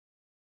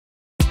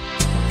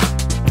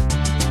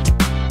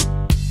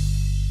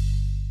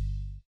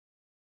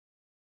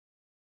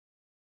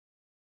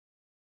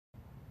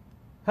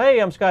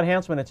Hey, I'm Scott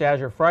Hansman. It's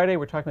Azure Friday.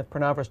 We're talking with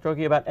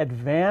Pranav about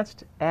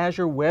advanced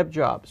Azure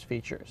WebJobs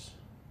features.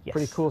 Yes.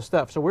 Pretty cool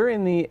stuff. So we're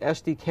in the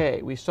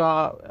SDK. We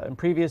saw in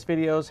previous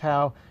videos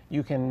how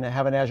you can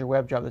have an Azure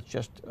WebJob that's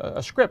just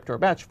a script or a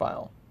batch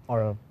file.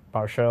 Or a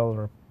PowerShell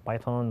or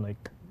Python,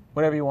 like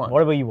whatever you want.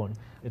 Whatever you want.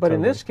 But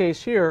in this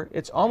case here,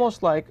 it's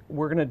almost like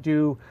we're going to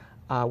do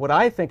what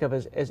I think of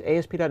as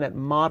ASP.NET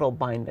model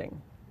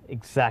binding.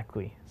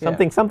 Exactly. Yeah.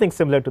 Something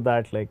similar to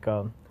that. Like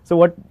so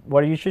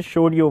what you just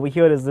showed you over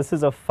here is this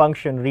is a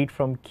function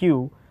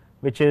ReadFromQueue,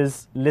 which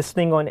is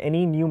listening on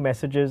any new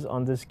messages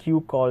on this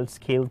queue called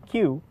scale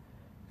queue,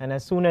 and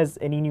as soon as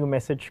any new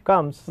message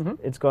comes, the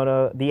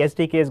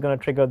SDK is gonna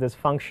trigger this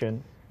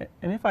function.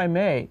 And if I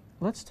may,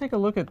 let's take a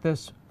look at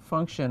this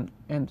function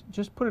and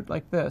just put it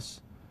like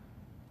this.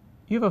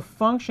 You have a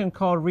function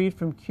called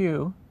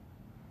ReadFromQueue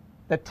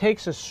that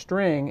takes a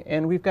string,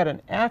 and we've got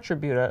an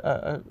attribute,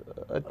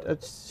 a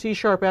C#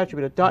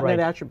 attribute, a .NET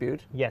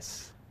attribute.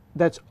 Yes.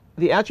 That's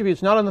the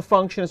attribute's not on the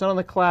function, it's not on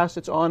the class,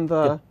 it's on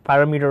the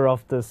parameter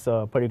of this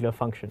particular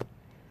function.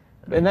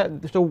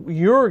 And so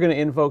you're going to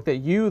invoke that.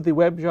 You, the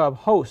WebJob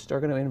host, are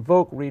going to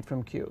invoke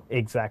ReadFromQueue.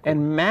 Exactly.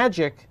 And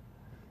magic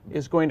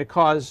is going to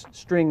cause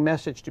string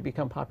message to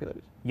become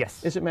populated.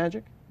 Yes. Is it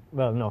magic?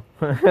 Well, no.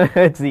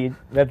 It's the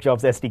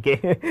WebJobs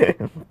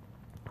SDK.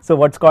 So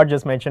what Scott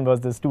just mentioned was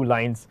these two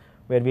lines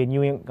where we're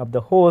newing up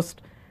the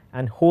host,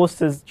 and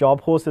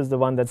job host is the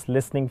one that's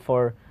listening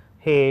for,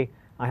 hey,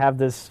 I have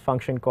this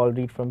function called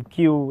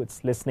ReadFromQueue.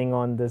 It's listening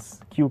on this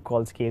queue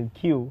called scale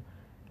queue,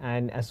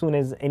 and as soon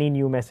as any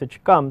new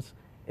message comes,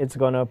 it's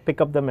gonna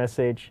pick up the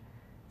message,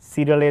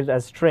 serialize it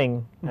as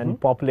string, and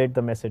populate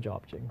the message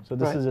object. So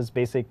this is just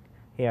basic.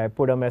 Hey, I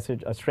put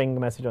a string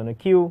message on a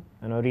queue,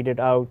 and I'll read it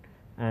out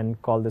and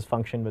call this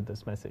function with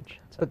this message.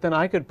 So but then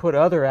I could put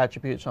other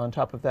attributes on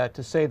top of that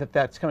to say that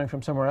that's coming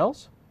from somewhere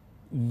else?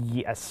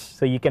 Yes.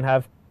 So you can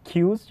have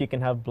queues, you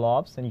can have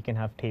blobs, and you can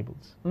have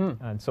tables.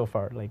 And so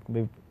far, like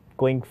we've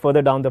going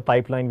further down the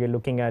pipeline, we're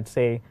looking at,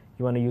 say,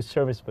 you want to use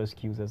service bus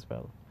queues as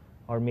well.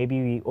 Or maybe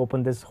we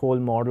open this whole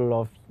model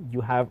of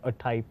you have a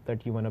type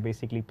that you want to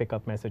basically pick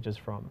up messages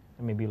from,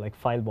 maybe like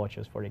file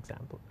watchers, for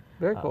example.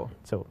 Very cool.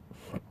 So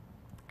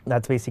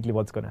that's basically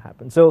what's going to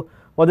happen. So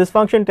what this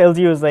function tells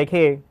you is like,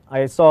 hey,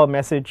 I saw a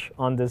message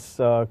on this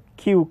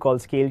queue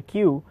called scale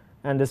queue,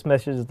 and this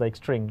message is like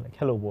string, like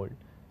hello world.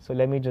 So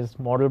let me just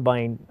model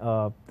bind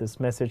this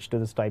message to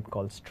this type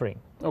called string.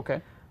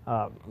 Okay.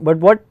 But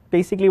what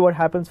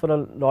happens for a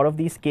lot of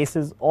these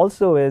cases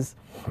also is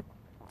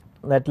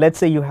that, let's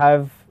say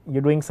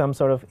you're doing some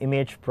sort of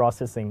image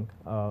processing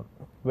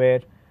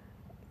where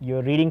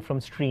you're reading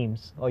from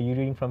streams, or you're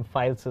reading from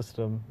file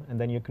system,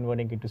 and then you're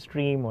converting it to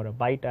stream or a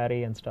byte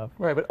array and stuff.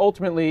 Right, but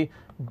ultimately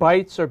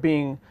bytes are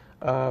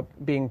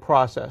being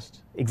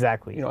processed.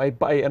 Exactly. You know,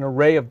 an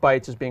array of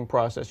bytes is being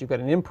processed. You've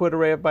got an input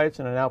array of bytes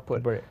and an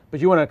output. Right.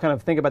 But you want to kind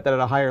of think about that at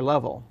a higher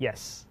level.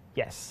 Yes.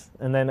 Yes.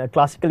 And then a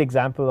classical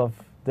example of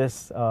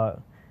this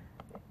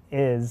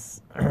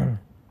is, and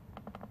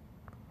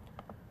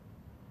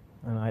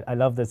I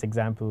love this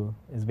example,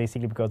 is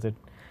basically because it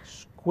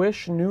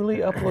squish newly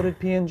uploaded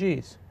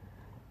PNGs.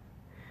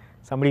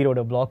 Somebody wrote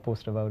a blog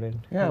post about it.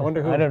 Yeah, I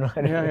wonder who. I don't know.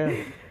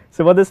 Yeah.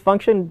 So what this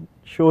function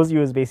shows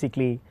you is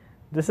basically,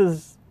 this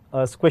is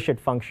a squish it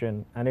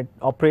function, and it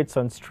operates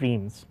on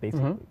streams,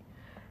 basically.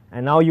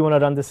 And now you want to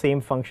run the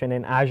same function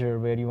in Azure,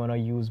 where you want to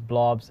use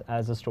blobs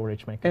as a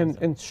storage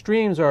mechanism. And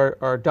streams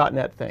are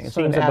 .NET thing. It's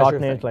streams not an are Azure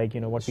 .NET,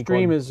 thing. like what we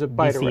Stream call is a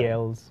byte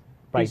BCLs.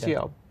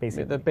 BCL,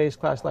 basically. the base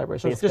class library.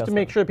 So Base just to class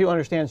make sure people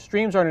understand,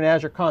 streams aren't an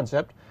Azure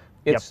concept.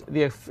 It's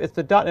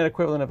the .NET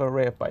equivalent of an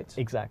array of bytes.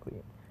 Exactly.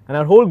 And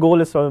our whole goal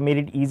is sort of made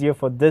it easier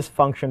for this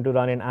function to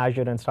run in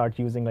Azure and start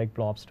using like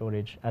blob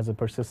storage as a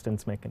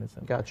persistence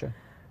mechanism. Gotcha.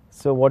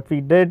 So what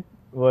we did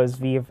was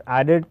we've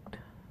added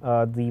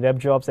the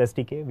WebJobs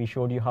SDK. We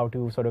showed you how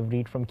to sort of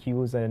read from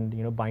queues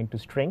and bind to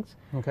strings.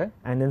 Okay.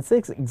 And in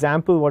this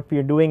example, what we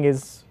are doing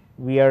is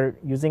we are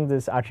using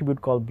this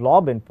attribute called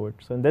BlobInput.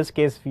 So in this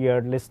case, we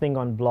are listening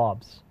on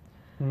blobs.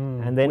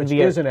 And then which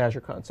is an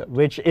Azure concept.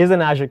 Which is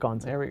an Azure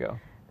concept. There we go.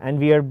 And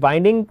we are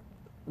binding,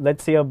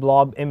 let's say, a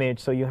blob image.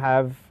 So you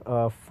have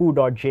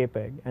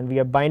foo.jpg, and we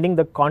are binding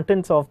the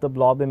contents of the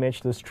blob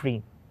image to the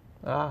stream.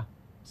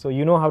 So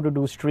you know how to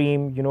do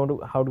stream, you know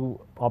how to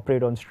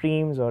operate on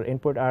streams or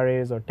input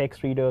arrays or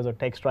text readers or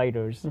text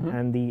writers.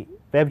 And the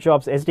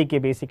WebJobs SDK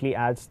basically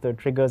adds the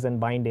triggers and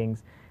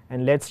bindings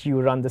and lets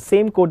you run the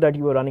same code that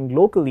you were running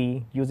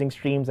locally using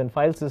streams and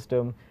file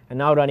system, and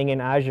now running in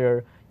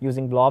Azure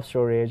using blob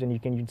storage, and you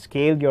can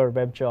scale your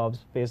web jobs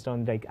based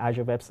on like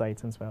Azure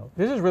websites as well.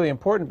 This is really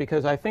important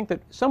because I think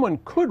that someone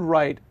could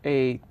write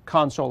a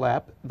console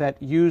app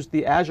that used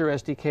the Azure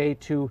SDK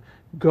to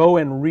go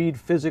and read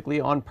physically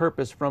on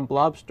purpose from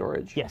blob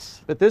storage.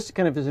 Yes. But this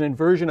kind of is an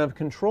inversion of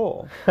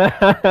control.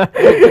 Like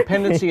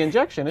dependency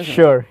injection, isn't it?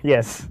 Sure,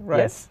 yes.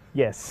 Right?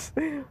 Yes,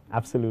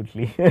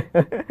 absolutely.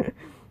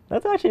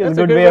 That's actually a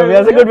good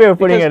way of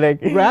putting it. Like,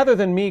 rather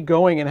than me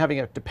going and having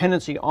a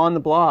dependency on the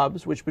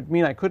blobs, which would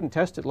mean I couldn't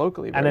test it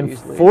locally very easily.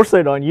 And then force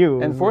it on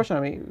you. And force it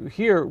on me.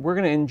 Here, we're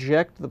going to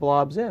inject the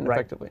blobs in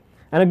effectively.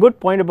 And a good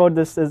point about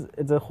this is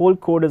the whole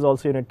code is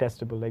also unit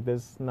testable. Like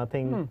there's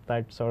nothing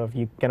that sort of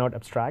you cannot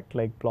abstract.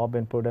 Like blob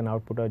input and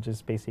output are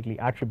just basically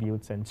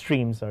attributes, and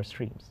streams are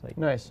streams. Like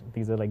nice.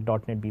 These are like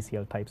 .NET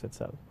BCL types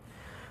itself.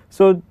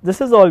 So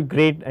this is all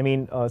great. I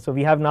mean, so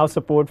we have now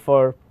support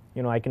for,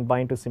 I can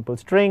bind to simple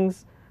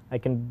strings. I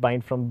can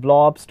bind from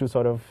blobs to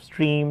sort of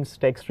streams,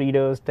 text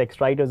readers,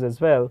 text writers as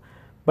well.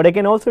 But I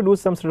can also do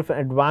some sort of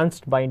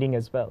advanced binding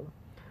as well.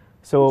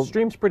 So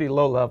stream's pretty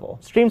low level.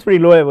 Stream's pretty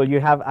low level. You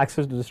have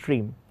access to the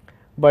stream.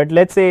 But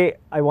let's say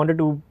I wanted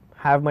to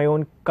have my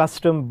own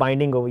custom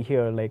binding over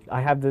here. Like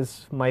I have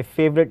my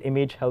favorite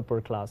image helper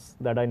class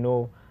that I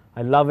know.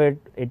 I love it.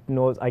 It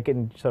knows I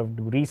can sort of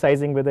do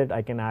resizing with it.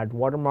 I can add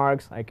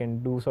watermarks. I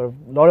can do sort of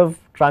a lot of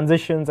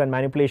transitions and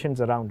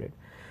manipulations around it.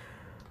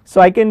 So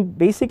I can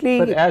basically.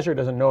 But Azure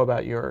doesn't know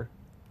about your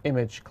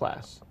image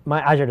class. My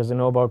Azure doesn't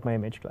know about my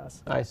image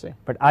class. I see.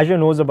 But Azure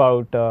knows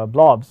about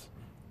blobs,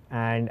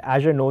 and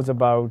Azure knows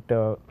about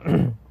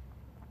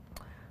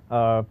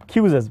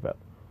queues as well.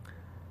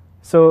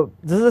 So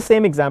this is the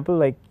same example.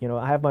 Like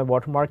I have my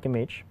watermark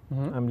image.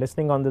 I'm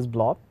listening on this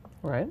blob.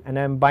 Right. And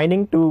I'm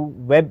binding to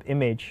web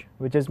image,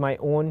 which is my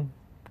own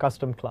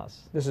custom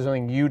class. This is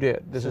something you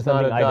did. This is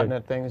not a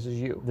 .NET thing. This is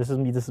you. This is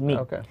me. This is me.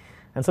 Okay.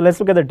 And so let's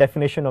look at the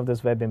definition of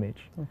this web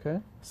image. Okay.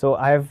 So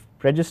I have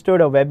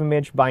registered a web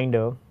image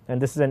binder, and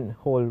this is a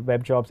whole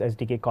WebJobs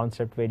SDK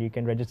concept where you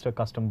can register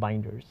custom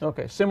binders.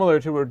 Okay,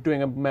 similar to we're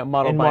doing a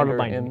model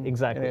binder.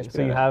 Exactly. In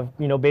so you have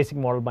basic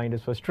model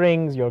binders for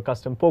strings, your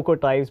custom POCO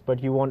types,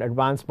 but you want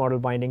advanced model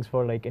bindings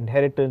for like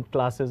inherited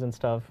classes and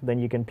stuff. Then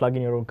you can plug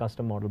in your own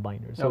custom model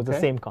binders. So it's the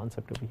same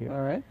concept over here.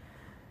 All right.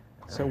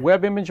 So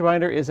web image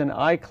binder is an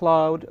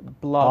iCloud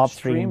blob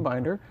stream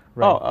binder.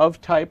 Right. Oh, of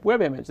type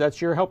web image.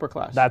 That's your helper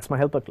class. That's my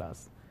helper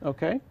class.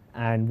 Okay.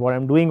 And what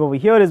I'm doing over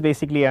here is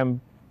basically I'm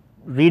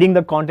reading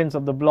the contents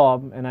of the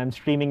blob and I'm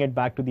streaming it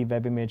back to the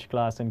web image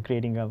class and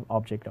creating an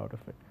object out of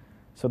it,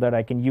 so that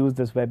I can use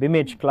this web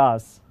image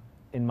class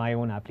in my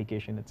own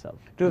application itself.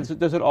 Does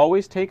it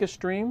always take a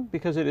stream,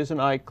 because it is an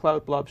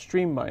iCloud blob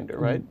stream binder,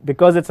 right?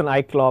 Because it's an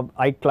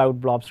iCloud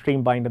blob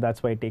stream binder,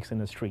 that's why it takes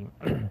in a stream.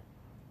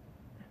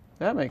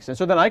 That makes sense.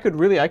 So then I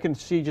can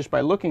see just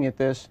by looking at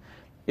this,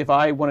 if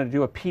I wanted to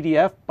do a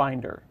PDF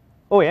binder.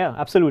 Oh yeah,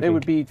 absolutely. It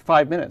would be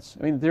 5 minutes.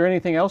 I mean, is there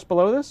anything else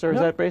below this, or is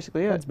that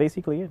basically it? That's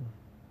basically it.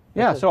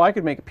 Yeah, so I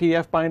could make a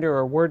PDF binder or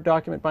a Word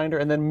document binder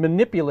and then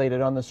manipulate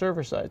it on the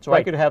server side. So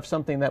I could have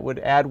something that would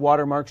add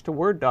watermarks to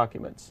Word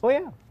documents. Oh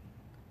yeah.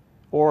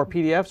 Or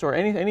PDFs or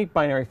any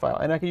binary file,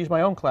 and I could use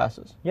my own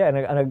classes. Yeah,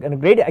 and a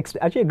great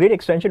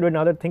extension to it,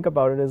 now that I think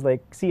about it, is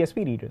like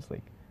CSV readers.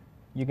 Like,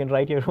 you can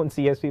write your own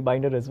CSV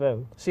binder as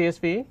well.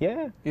 CSV?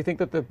 Yeah. You think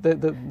that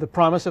the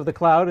promise of the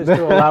cloud is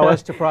to allow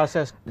us to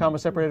process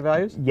comma-separated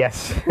values?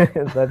 Yes.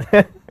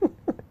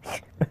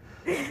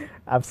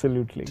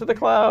 Absolutely. To the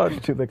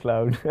cloud. To the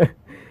cloud.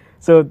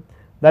 So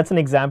that's an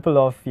example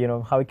of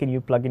how can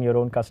you plug in your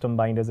own custom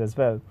binders as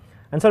well.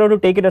 And sort of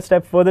to take it a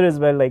step further as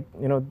well, like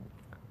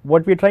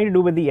what we're trying to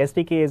do with the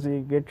SDK is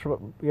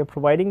we're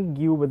providing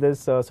you with this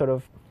sort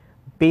of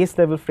base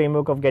level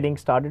framework of getting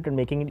started and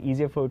making it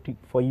easier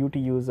for you to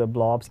use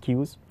blobs,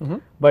 queues.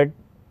 But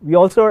we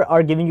also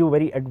are giving you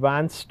very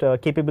advanced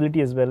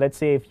capability as well. Let's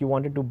say if you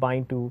wanted to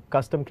bind to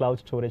custom cloud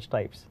storage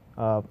types.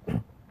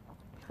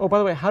 Oh, by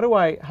the way,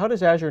 how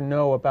does Azure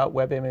know about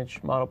web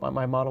image model,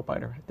 my model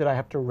binder? Did I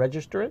have to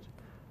register it,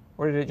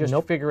 or did it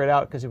just figure it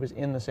out because it was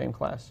in the same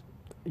class?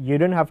 You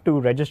didn't have to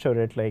register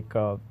it. Like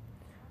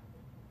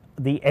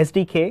the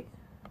SDK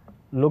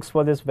looks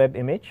for this web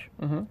image,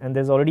 and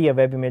there's already a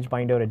web image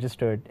binder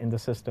registered in the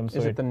system. So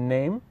is it the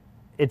name?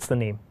 It's the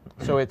name.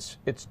 So it's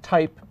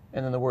type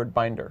and then the word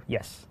binder.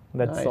 Yes,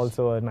 that's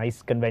also a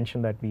nice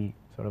convention that we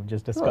sort of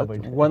just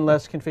discovered. One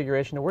less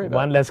configuration to worry about.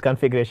 One less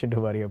configuration to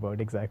worry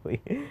about,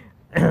 exactly.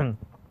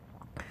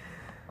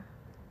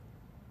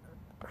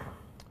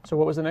 So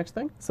what was the next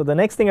thing? So the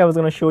next thing I was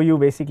going to show you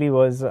basically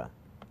was,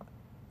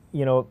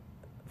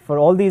 for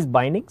all these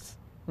bindings,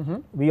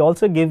 we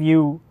also give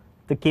you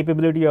the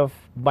capability of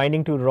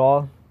binding to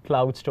raw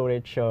cloud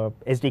storage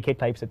SDK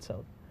types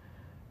itself.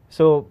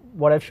 So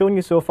what I've shown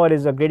you so far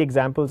is a great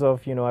examples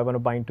of, I want to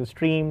bind to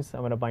streams, I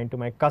want to bind to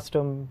my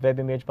custom web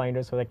image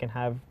binder so I can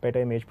have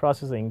better image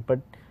processing. But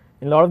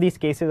in a lot of these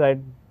cases, I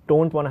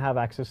don't want to have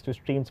access to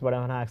streams, but I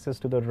want access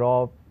to the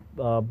raw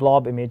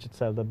blob image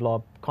itself, the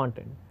blob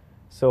content.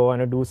 So I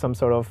want to do some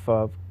sort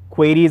of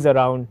queries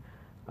around,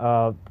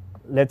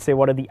 let's say,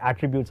 what are the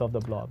attributes of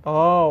the blob.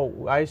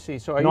 Oh, I see.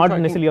 So are not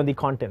necessarily on the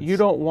contents. You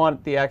don't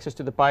want the access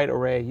to the byte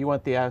array. You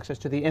want the access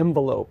to the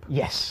envelope.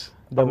 Yes.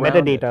 The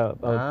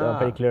metadata of a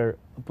particular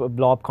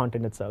blob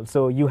content itself.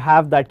 So you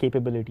have that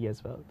capability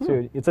as well.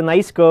 So it's a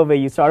nice curve where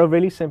you start off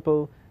really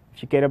simple.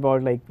 If you care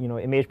about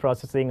image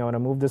processing, I want to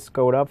move this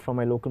code up from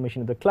my local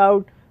machine to the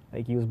cloud.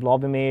 Like use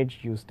blob image,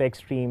 use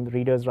text stream,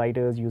 readers,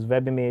 writers, use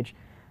web image.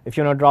 if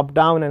you want to drop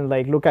down and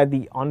like look at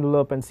the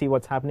envelope and see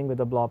what's happening with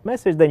the blob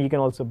message, then you can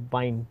also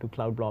bind to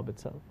Cloud Blob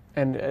itself.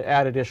 And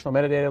add additional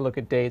metadata, look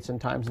at dates and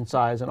times and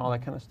size and all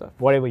that kind of stuff.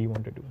 Whatever you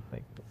want to do.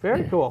 Like.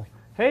 Very cool.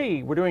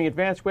 Hey, we're doing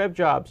advanced web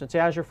jobs. It's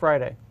Azure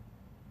Friday.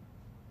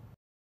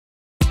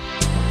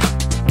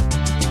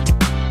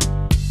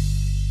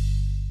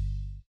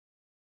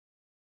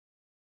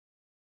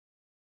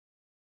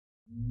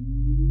 Mm-hmm.